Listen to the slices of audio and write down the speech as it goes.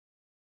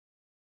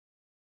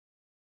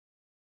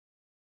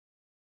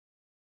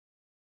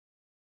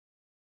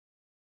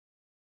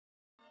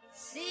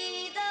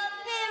See the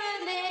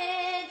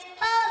pyramids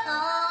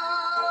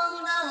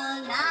along the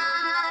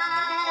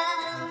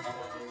Nile.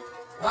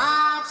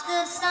 Watch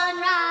the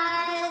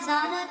sunrise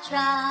on a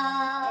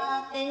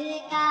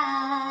tropic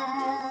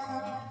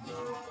isle.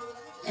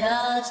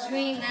 Just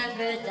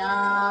remember,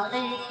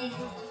 darling,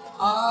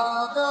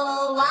 all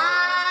the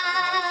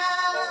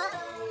while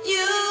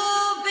you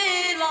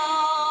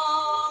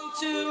belong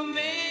to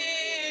me.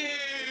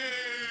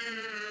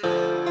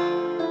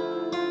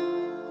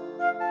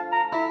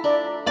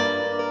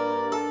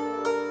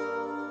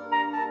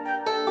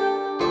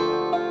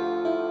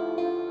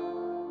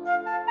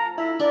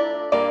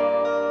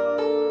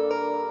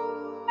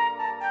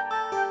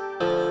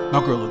 My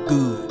girl look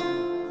good,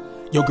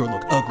 your girl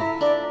look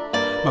ugly.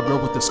 My girl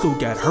with the school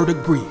got her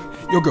degree,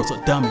 your girl's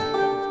a dummy.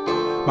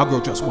 My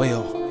girl dressed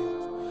well,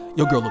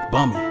 your girl look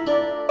bummy.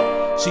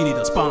 She need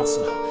a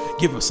sponsor,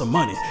 give her some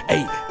money,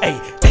 ayy,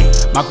 ayy,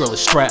 ayy. My girl is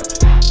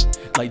strapped,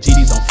 like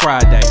GD's on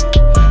Friday.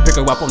 Pick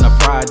her up on a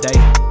Friday,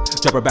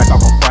 drop her back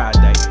off on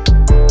Friday.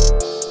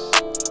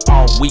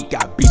 All week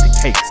I beat the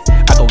cakes,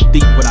 I go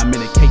deep when I'm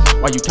in a cake.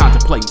 While you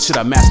contemplate, should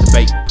I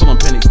masturbate? Pulling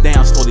pennies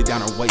down, slowly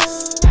down her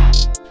waist.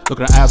 Look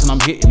at her eyes when I'm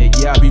hitting it,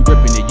 yeah, I be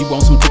ripping it. You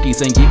want some cookies,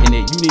 ain't getting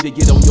it. You need to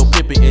get on your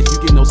pimpin' edge. You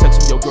get no sex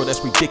with your girl,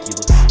 that's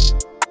ridiculous.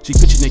 She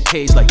put you in a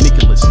cage like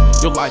Nicholas.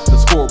 Your life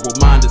is horrible,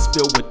 mine is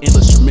filled with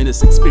endless,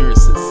 tremendous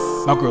experiences.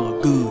 My girl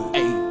look good,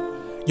 ayy,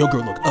 your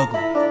girl look ugly.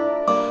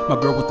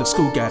 My girl with the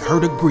school got her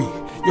degree,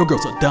 your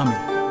girl's a dummy.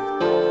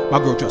 My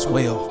girl dressed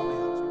well,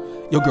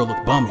 your girl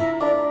look bummy.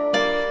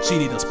 She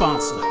need a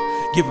sponsor,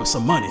 give her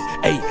some money,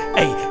 ayy,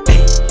 ayy,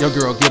 ayy. Your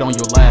girl get on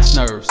your last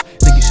nerves,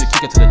 think you should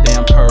kick her to the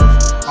damn curve.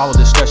 All of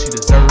the stress, she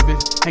deserve it.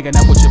 Hanging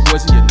out with your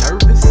boys and you're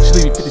nervous.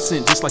 She leave you 50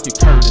 cents just like you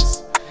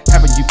Curtis.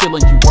 Having you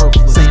feeling you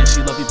worthless. Saying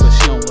she love you but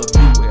she don't love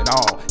you at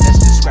all. That's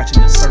just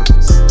scratching the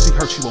surface. She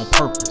hurt you on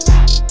purpose.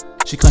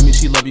 She claiming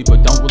she love you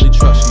but don't really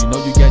trust you. You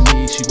know you got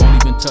needs, she won't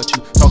even touch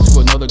you. Talk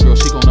to another girl,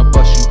 she gonna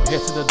bust you.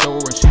 Head to the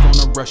door and she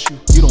gonna rush you.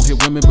 You don't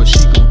hit women but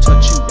she gon'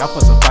 touch you. Y'all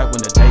fuss a fight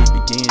when the day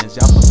begins.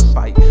 Y'all fuss a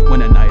fight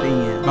when the night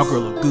ends. My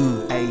girl look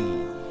good, ayy,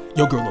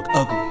 your girl look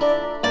ugly.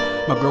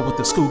 My girl with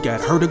the school got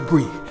her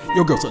degree,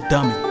 your girl's a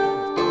dummy.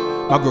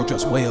 My girl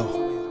dressed well,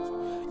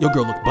 your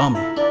girl look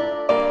bummy.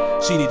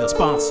 She need a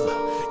sponsor,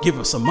 give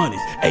her some money,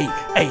 ayy,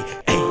 ayy,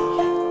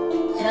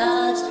 ayy.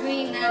 Just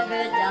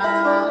remember,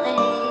 darling,